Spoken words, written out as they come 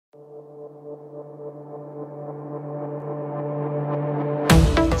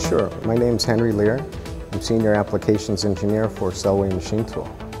Sure. My name's Llere. I'm Senior Applications Engineer for Llere Machine Tool.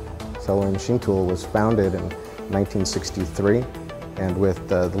 Llere Machine Tool was founded in 1963, and with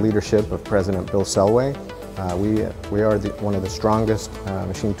the leadership of President Bill Selway, we are one of the strongest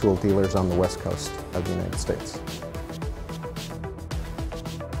machine tool dealers on the west coast of the United States.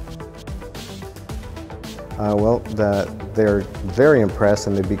 They're very impressed,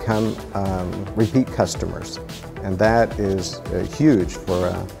 and they become repeat customers, and that is huge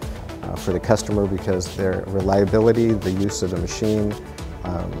for the customer because their reliability, the use of the machine,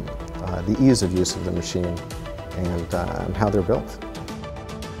 the ease of use of the machine, and how they're built.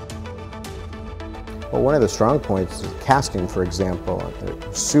 Well, one of the strong points is casting, for example.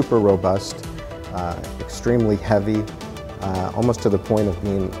 They're super robust, extremely heavy, almost to the point of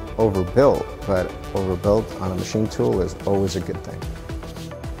being overbuilt, but overbuilt on a machine tool is always a good thing.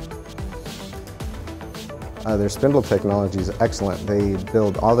 Their spindle technology is excellent. They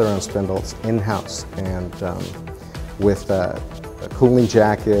build all their own spindles in-house, and with cooling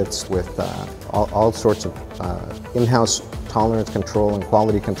jackets, with all sorts of in-house tolerance control and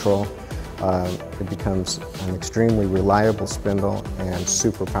quality control. It becomes an extremely reliable spindle and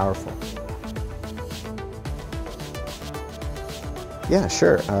super powerful. Yeah,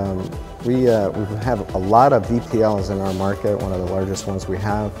 sure. We have a lot of VPLs in our market. One of the largest ones we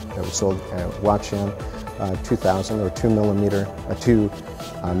have that we sold at Hwacheon, 2000 or 2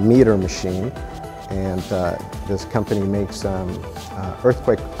 meter machine, and this company makes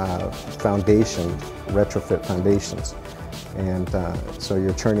earthquake foundation, retrofit foundations. And so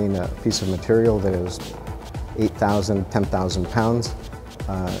you're turning a piece of material that is 8,000, 10,000 pounds,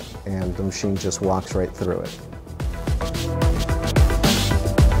 and the machine just walks right through it.